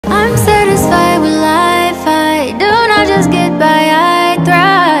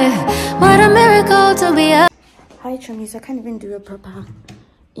chummies, I can't even do a proper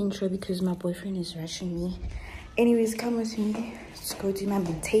intro because my boyfriend is rushing me. Anyways, come with me. Let's go do my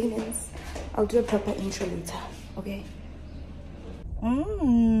maintenance. I'll do a proper intro later, okay?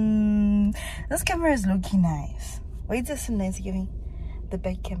 This camera is looking nice. Wait till some nice giving the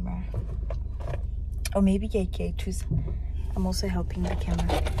back camera. Or maybe KK choose. I'm also helping the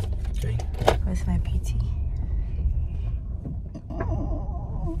camera. Okay. With my PT.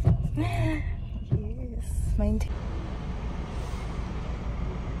 Yes, maintain.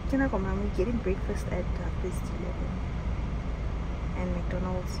 We're getting breakfast at 11, and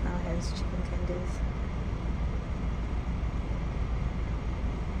McDonald's now has chicken tenders.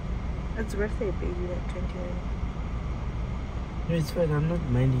 It's worth it, baby, at 21. No, it's fine. I'm not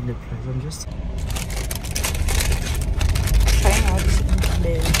minding the price. I'm just trying out the chicken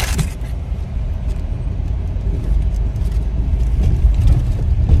tenders.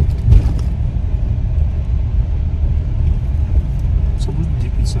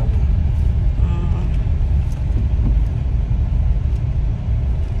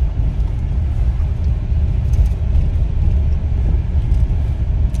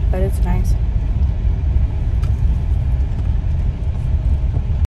 But it's nice.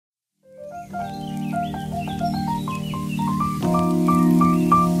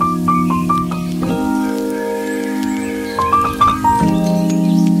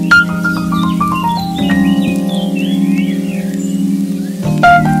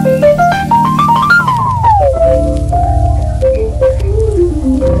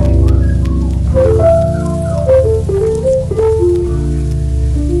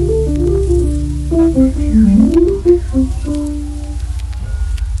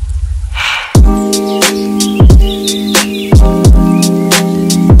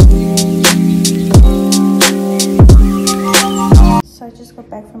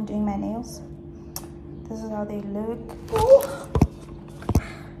 Back from doing my nails. This is how they look. Ooh.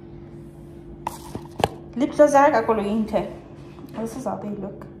 Lip gloss. This is how they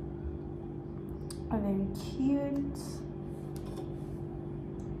look. Are very cute.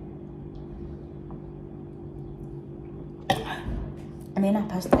 And then I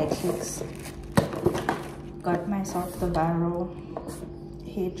passed my clicks. Got myself the viral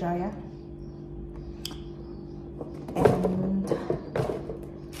hair dryer.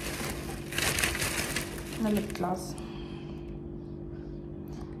 And the lip gloss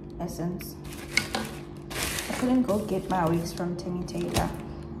essence. I couldn't go get my wigs from Timmy Taylor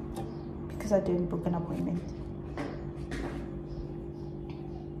because I didn't book an appointment.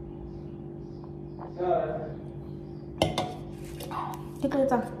 Look at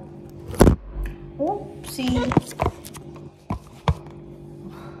that. Oopsie.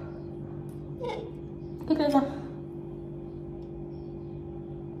 Look at that.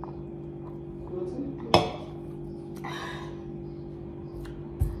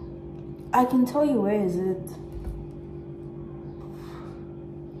 I can tell you where is it.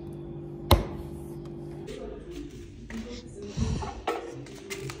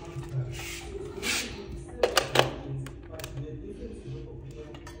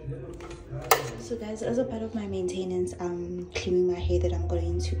 So guys, as a part of my maintenance, I'm cleaning my hair that I'm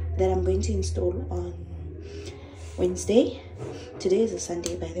going to install on Wednesday. Today is a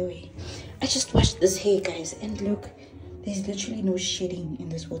Sunday, by the way. I just washed this hair, guys, and look, there's literally no shedding in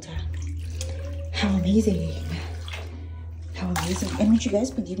this water. How amazing. How amazing. And would you guys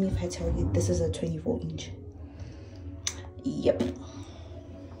forgive me if I tell you this is a 24-inch? Yep.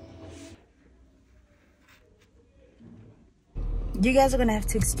 You guys are gonna have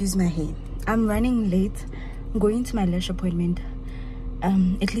to excuse my hair. I'm running late. I'm going to my lash appointment.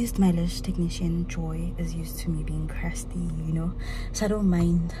 At least my lash technician Joy is used to me being crusty, you know, so I don't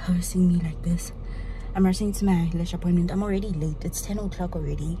mind her seeing me like this. I'm rushing to my lash appointment. I'm already late. It's 10 o'clock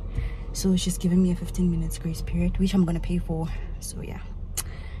already. So she's giving me a 15 minutes grace period, which I'm gonna pay for. So yeah,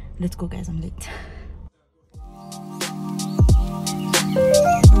 let's go guys, I'm late.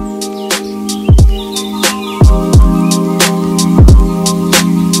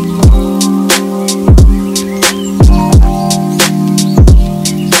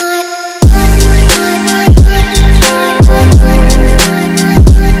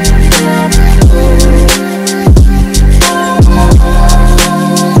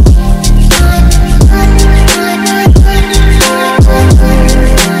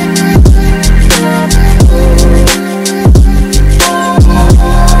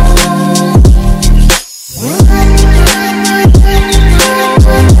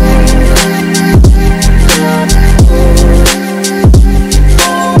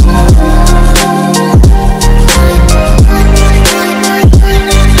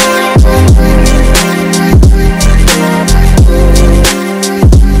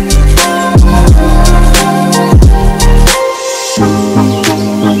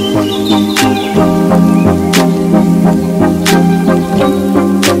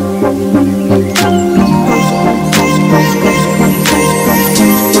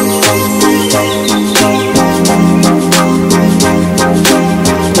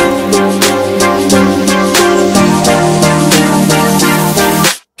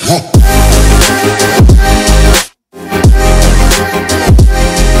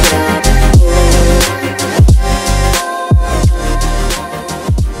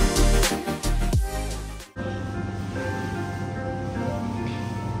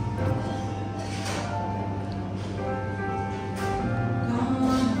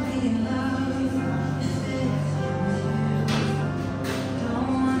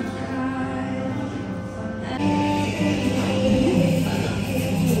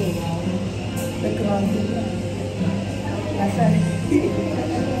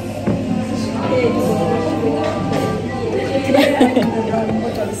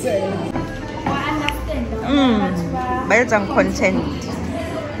 Based on content.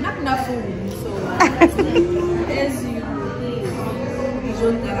 Not enough food, so as you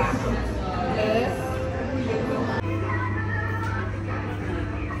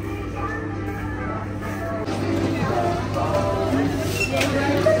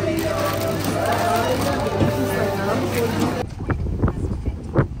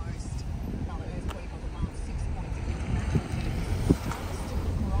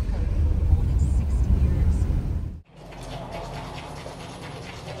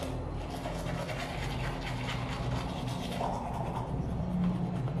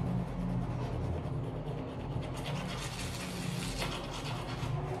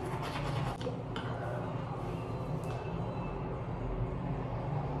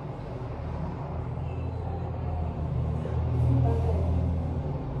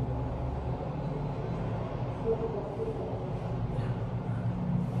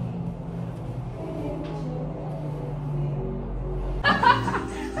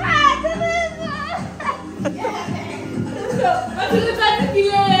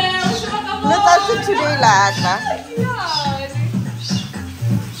today lata.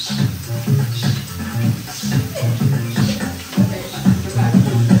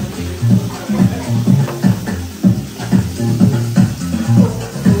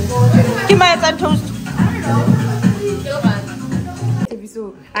 Give my toast.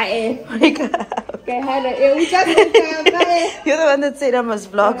 I am. You're the one that said I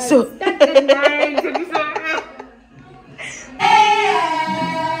must vlog, so.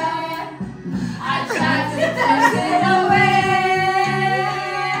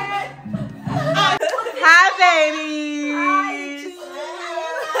 Hi, baby.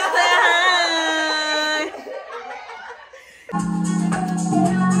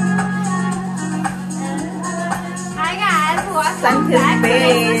 Hi guys, welcome Santa's back.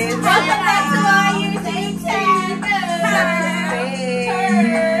 face. Welcome back to our YouTube channel.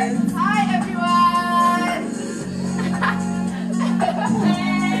 Hi everyone.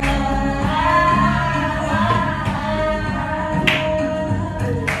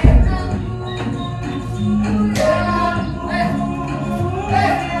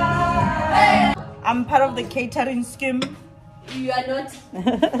 I'm part of the catering scheme. You are not. You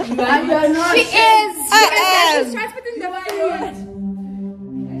are not. She is. She's transmitting the food.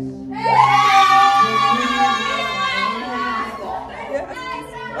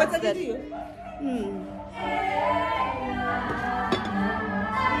 What's that?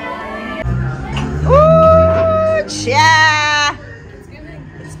 Ooh, cha!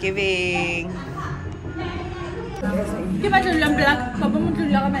 It's giving. Give us a lump black. Papa mo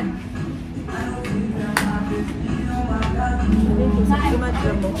tulog kami.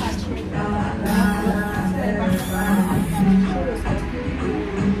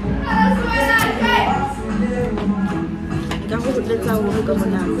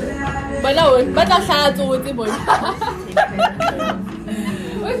 Bala sa tuti mo.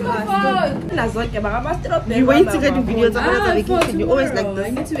 Where's my phone? You wait to get the videos after vacation. You always like this. I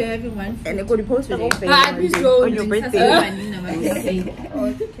need to be having one. And they go to post with On your birthday.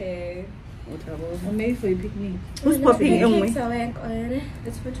 Okay. Or maybe for your picnic. Who's popping in with?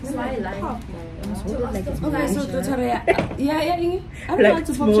 That's for Twilight. Okay, so to yeah, I don't want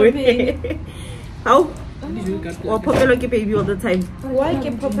to pop champagne. How? Or pop a lucky baby all the time. Why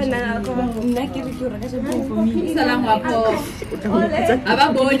can pop an alcohol? Not give you a champagne for me. Salam wapo.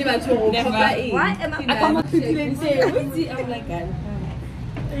 Aba boni ba to papa e. Why am I come up to say I'm like that.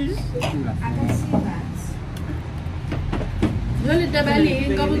 I can see that. In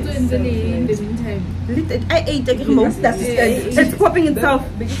the meantime. I ate the most. It's popping itself.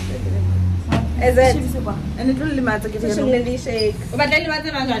 Is it? And it really matters. It's shake. But then you matter.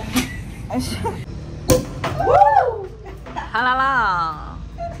 Woo! Halala.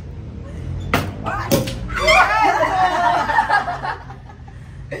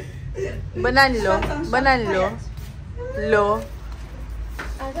 Bananlo. Lo.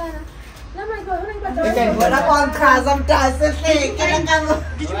 Okay, wala ko ang kasam tasas eh.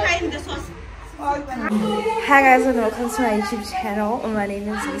 Did you find the sauce? Hi guys and welcome to my YouTube channel. My name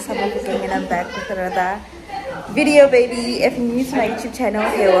is Lisa Mokugeng and I'm back with another video, baby. If you're new to my YouTube channel,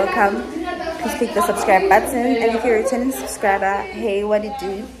 hey, welcome. Please click the subscribe button, and if you're a returning subscriber, hey, what it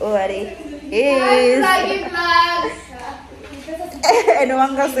do? What it is?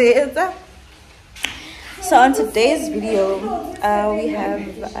 Anyone gonna say it? So on today's video, we have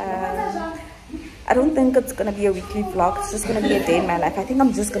I don't think it's gonna be a weekly vlog. It's just gonna be a day in my life. I think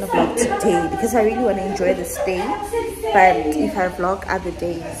I'm just gonna vlog today because I really want to enjoy this day. But if I vlog other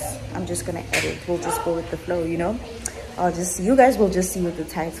days, I'm just gonna edit. We'll just go with the flow, you know. you guys will just see with the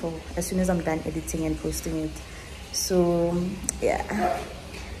title as soon as I'm done editing and posting it. So yeah,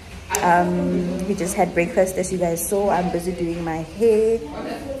 we just had breakfast, as you guys saw. I'm busy doing my hair,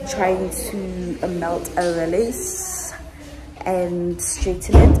 trying to melt a lace and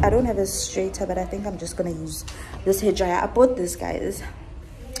straighten it. I don't have a straighter, but I think I'm just gonna use this hair dryer. I bought this, guys.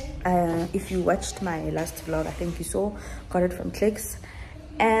 If you watched my last vlog, I think you saw, got it from Clicks.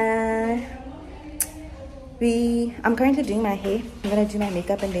 And I'm currently doing my hair. I'm gonna do my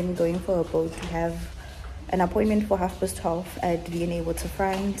makeup and then going for a boat. We have an appointment for 12:30 at V&A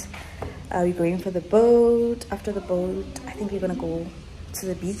Waterfront. We're going for the boat. After the boat, I think we're gonna go to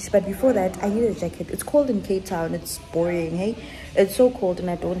the beach, but before that I need a jacket. It's cold in Cape Town. It's boring, hey, it's so cold, and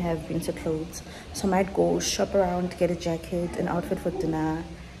I don't have winter clothes, so I might go shop around, get a jacket, an outfit for dinner,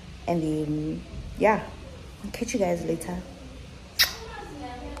 and then yeah, I'll catch you guys later.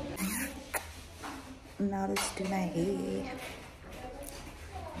 Now let's do my hair.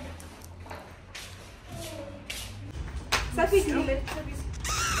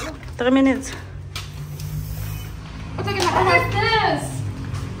 3 minutes. What is this?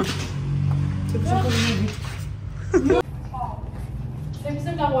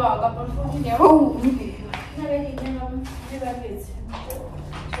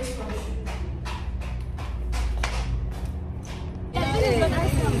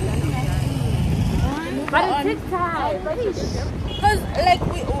 But it takes time. Because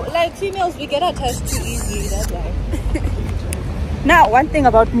like females, we get attached too easily. That's why. Now, one thing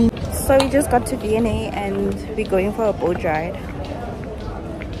about me. So we just got to V&A and we're going for a boat ride.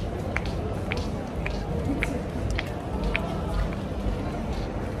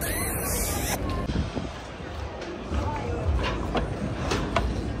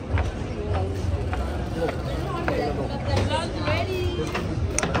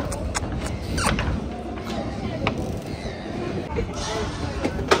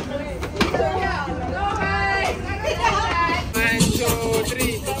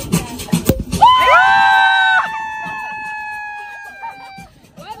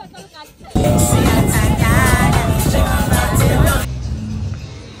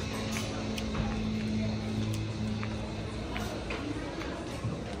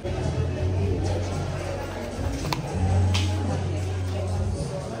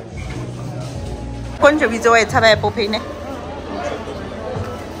 Konje video e thaba e popene.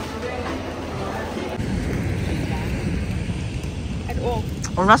 At all.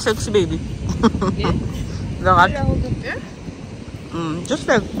 I'm not sexy, baby. Yeah. Just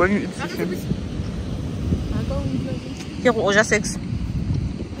like when you eat sushi. Here, Oja sex.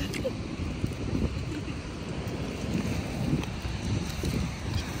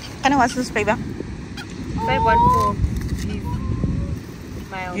 Can I watch this flavor? 514.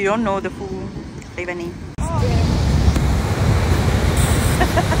 Miles. You don't know the full flavor name. Say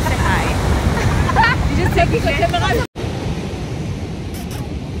hi. You just take the camera.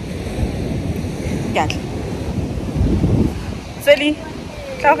 Got Sally,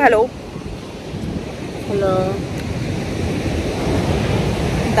 ciao, hello. Hello.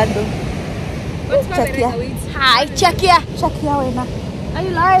 Dando. What's my Check here. Hi, check here. Check here, Wena. Are you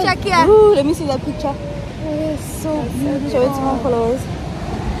live? Check here. Ooh, let me see that picture. Oh, it's so beautiful. Show it to my followers.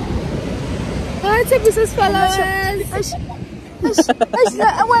 Hi, check this is followers.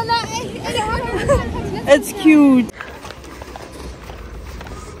 It's cute.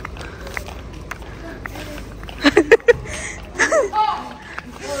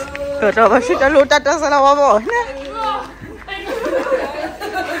 Pero si lo tata sa lawa mo.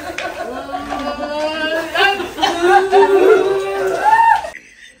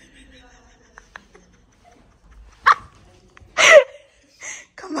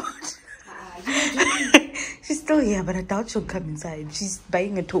 Come on. She's still here, but I doubt she'll come inside. She's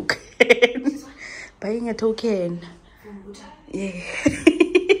buying a token. Buying a token. Yeah.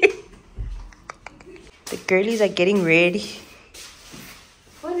 The girlies are getting ready.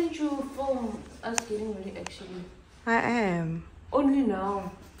 Why didn't you film us getting ready actually? I am. Only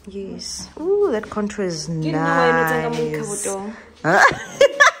now. Yes. Ooh, that contour is nice.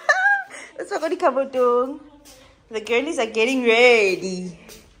 That's what kabotong. The girlies are getting ready.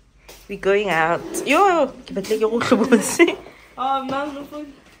 We're going out. Yo,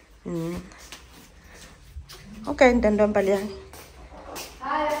 okay, dan palihan.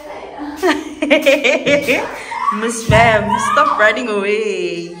 Miss Ma'am, stop running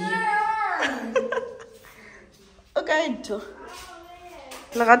away. Okay, to.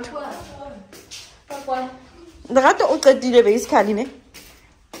 Lagato. Lagato o qadile basically, ne?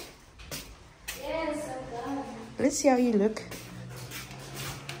 Let's see how you look.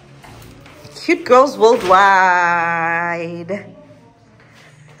 Cute girls worldwide.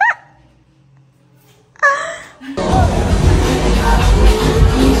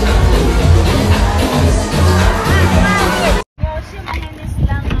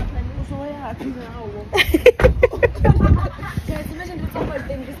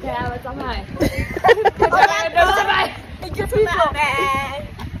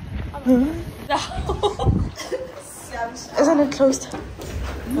 Isn't it closed?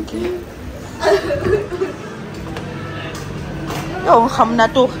 Okay. Oh,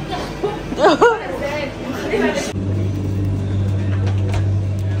 hamnato.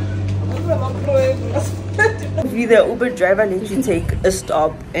 Be the Uber driver let you take a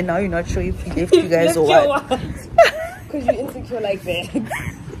stop, and now you're not sure if he left you guys or what. Because you're insecure like that.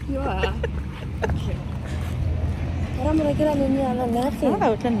 You are. I'm gonna get on nothing.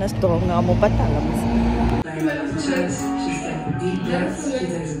 Chest, she stepped deep breaths, she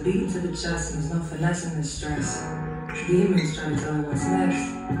takes a beat to the chest, and there's no finessing the stress. Demons trying to tell her what's next.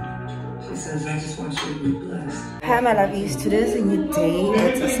 She says, I just want you to be blessed. Hi my lovies, today's a new day.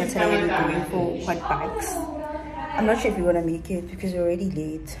 It's a Saturday, we're going for quad bikes. I'm not sure if you're gonna make it because you're already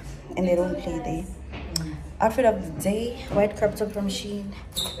late and they don't play there. Outfit of the day, white crop top from Shein,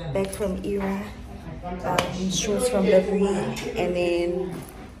 bag from Era, shorts from Livery, and then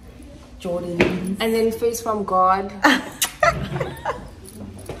Jordan. And then face from God.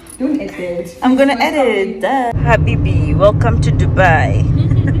 Don't edit. I'm gonna edit. Habibi, welcome to Dubai.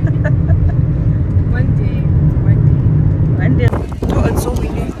 One day. Oh, it's so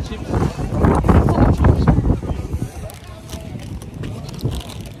windy.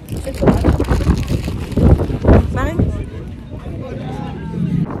 Fine.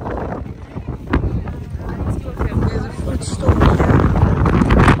 There's a food store here.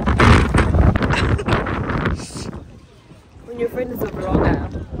 When your friend is a vlogger.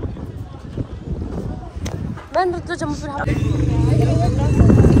 Man, ito dyan mo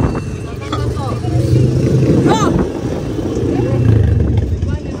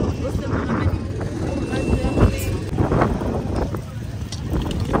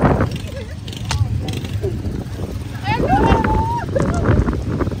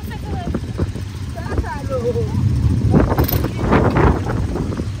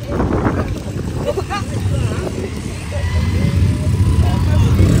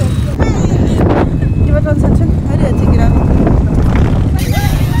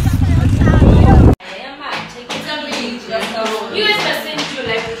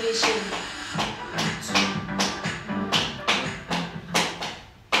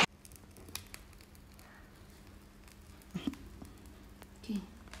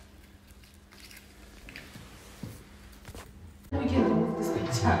we can remove this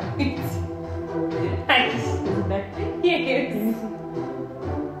picture. Yes.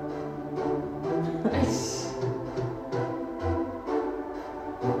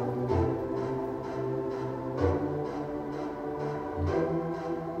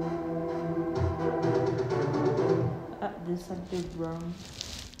 There's something wrong.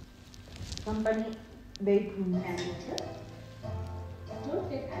 Company bedroom manager. Don't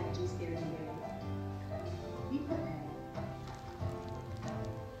get packages here and here. Be prepared.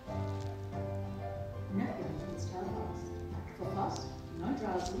 Nothing is too fast. For fast, no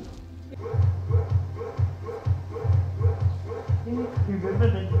drowsy. Remember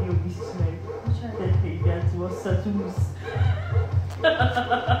that video we smelled? That hey, that was such a mousse.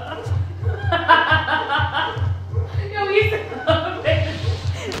 No, we love it.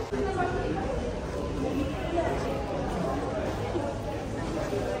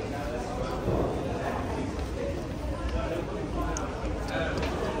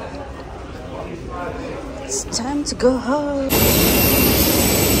 It's time to go home.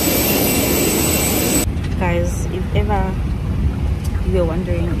 Guys, if ever you were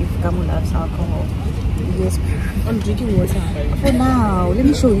wondering if Kamu loves alcohol, yes, I'm drinking water. for now, let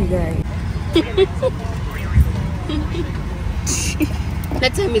me show you guys.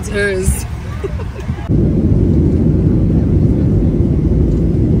 That time it's hers.